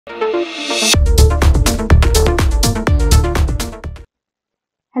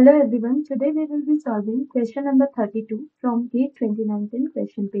Hello everyone, today we will be solving question number 32 from GATE 2019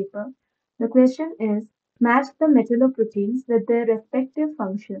 question paper. The question is, match the metalloproteins with their respective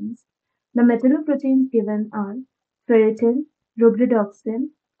functions. The metalloproteins given are ferritin, rubredoxin,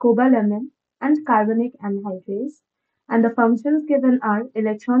 cobalamin, and carbonic anhydrase. And the functions given are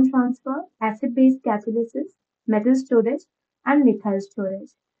electron transfer, acid-base catalysis, metal storage, and methyl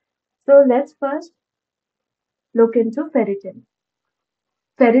storage. So let's first look into ferritin.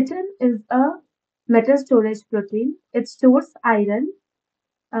 Ferritin is a metal storage protein. It stores iron.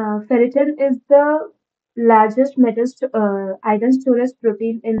 Ferritin is the largest iron storage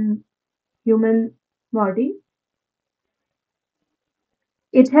protein in human body.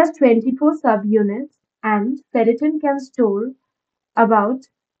 It has 24 subunits, and ferritin can store about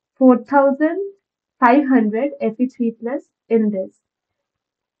 4,500 Fe3 plus in this.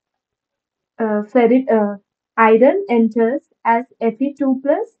 Iron enters as Fe2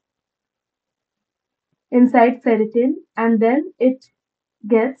 plus inside ferritin, and then it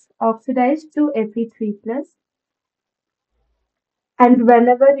gets oxidized to Fe3 plus, and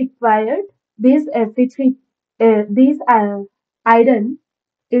whenever required, these iron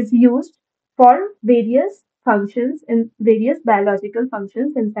is used for various functions in various biological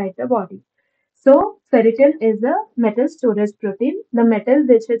functions inside the body. So ferritin is a metal storage protein. The metal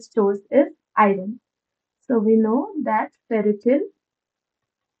which it stores is iron. So we know that ferritin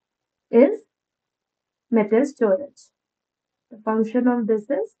is metal storage. The function of this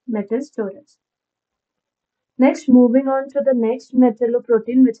is metal storage. Next, moving on to the next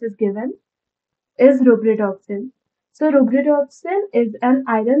metalloprotein which is given is rubredoxin. So rubredoxin is an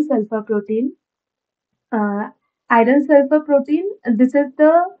iron sulfur protein. Iron sulfur protein, this is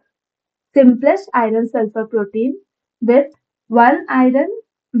the simplest iron sulfur protein with one iron.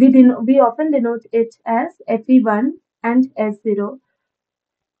 We often denote it as Fe1 and S0.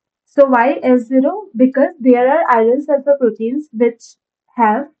 So why S0? Because there are iron sulfur proteins which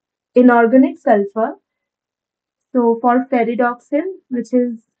have inorganic sulfur. So for ferredoxin, which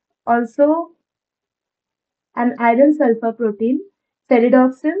is also an iron sulfur protein,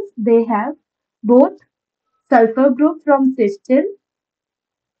 ferredoxins, they have both sulfur group from cysteine,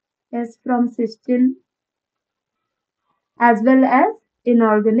 S from cysteine, as well as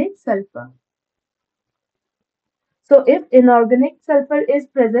inorganic sulfur. So if inorganic sulfur is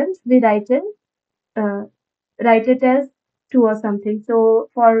present, we write it as 2 or something. So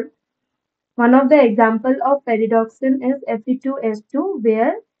for one of the example of ferredoxin is Fe2S2,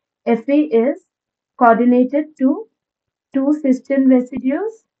 where Fe is coordinated to two cysteine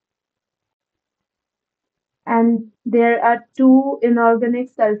residues, and there are two inorganic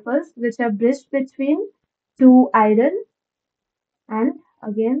sulfurs which are bridged between two iron, and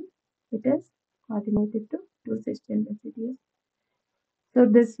again it is coordinated to two cysteine residues. So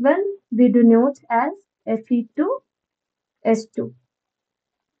this one we denote as Fe2S2.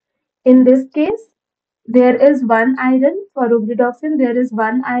 In this case, there is one iron. For rubredoxin, there is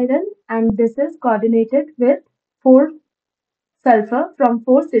one iron, and this is coordinated with 4 sulfur from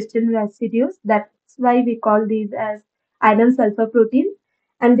 4 cysteine residues. That's why we call these as iron sulfur proteins.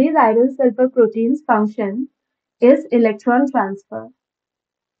 And these iron sulfur proteins function is electron transfer.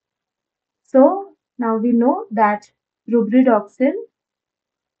 So now we know that rubredoxin,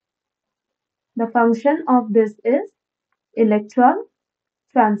 the function of this is electron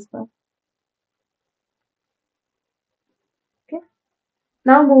transfer. Okay.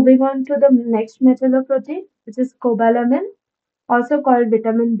 Now moving on to the next metalloprotein, which is cobalamin, also called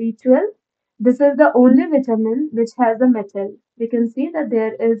vitamin B12. This is the only vitamin which has a metal. We can see that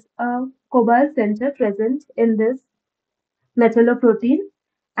there is a cobalt center present in this metalloprotein,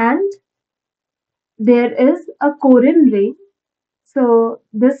 and there is a corin ring. So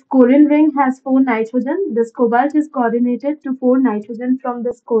this corin ring has 4 nitrogen. This cobalt is coordinated to 4 nitrogen from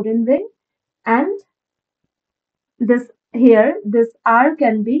this corin ring, and this R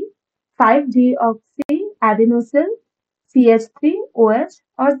can be 5-deoxyadenosine, CH3OH,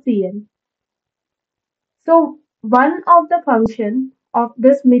 or CN. So one of the function of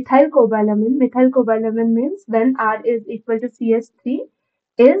this methylcobalamin means when R is equal to CH3,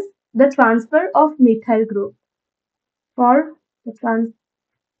 is the transfer of methyl group. For the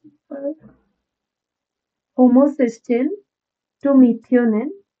transfer homocysteine to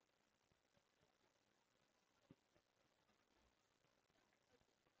methionine,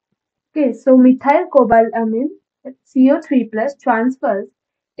 okay, so methylcobalamin CO3 plus transfers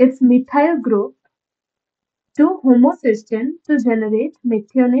its methyl group to homocysteine to generate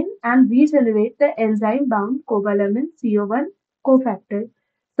methionine and regenerate the enzyme-bound cobalamin CO1 cofactor.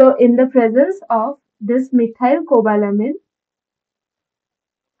 So in the presence of this methylcobalamin,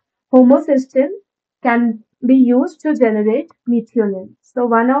 Homocysteine can be used to generate methionine. So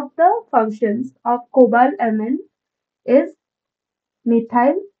one of the functions of cobalamin is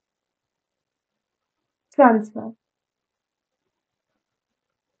methyl transfer.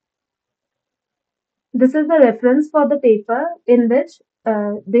 This is the reference for the paper in which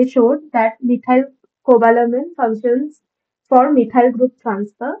they showed that methylcobalamin functions for methyl group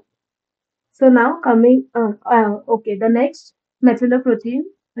transfer. So now okay, the next metalloprotein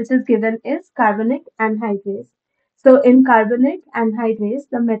which is given is carbonic anhydrase. So in carbonic anhydrase,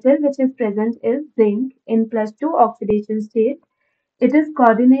 the metal which is present is zinc in +2 oxidation state. It is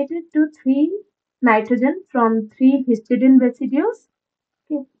coordinated to 3 nitrogen from 3 histidine residues,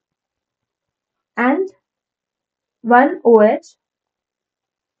 okay, and 1 OH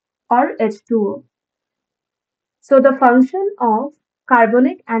or H2O. So the function of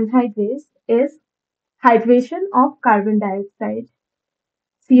carbonic anhydrase is hydration of carbon dioxide.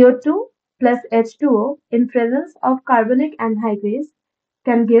 CO2 plus H2O in presence of carbonic anhydrase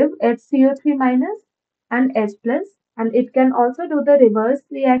can give HCO3 minus and H plus, and it can also do the reverse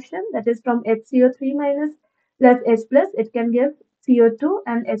reaction, that is from HCO3 minus plus H plus it can give CO2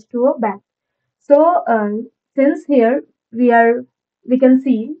 and H2O back. So since here we are we can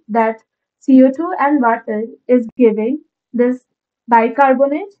see that CO2 and water is giving this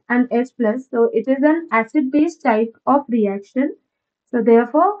bicarbonate and H plus, so it is an acid base type of reaction. So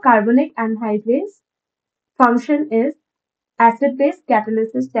therefore carbonic anhydrase function is acid base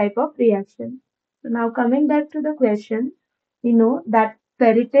catalysis type of reaction. So now coming back to the question, we know that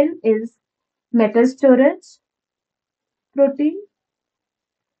ferritin is metal storage protein.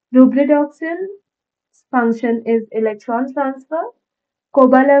 Rubredoxin's function is electron transfer.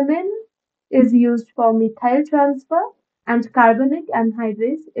 Cobalamin is used for methyl transfer, and carbonic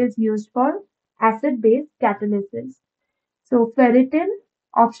anhydrase is used for acid-base catalysis. So ferritin,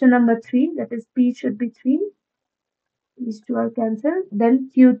 option number 3, that is P should be 3. These two are cancelled. Then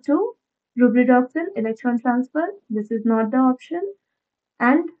Q2, rubredoxin, electron transfer. This is not the option.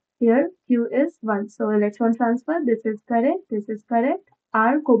 And here Q is 1. So electron transfer, this is correct. This is correct.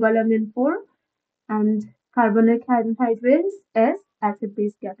 R, cobalamin 4. And carbonic anhydrase S,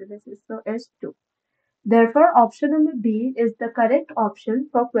 acid-base catalysis, so S2. Therefore, option number B is the correct option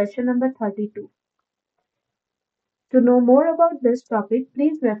for question number 32. To know more about this topic,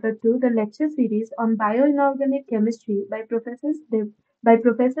 please refer to the lecture series on bioinorganic chemistry by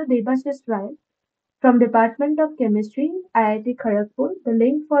Professor Debashis Rai from Department of Chemistry, IIT Kharagpur. The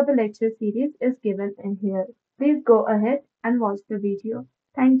link for the lecture series is given in here. Please go ahead and watch the video.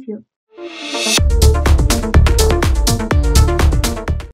 Thank you.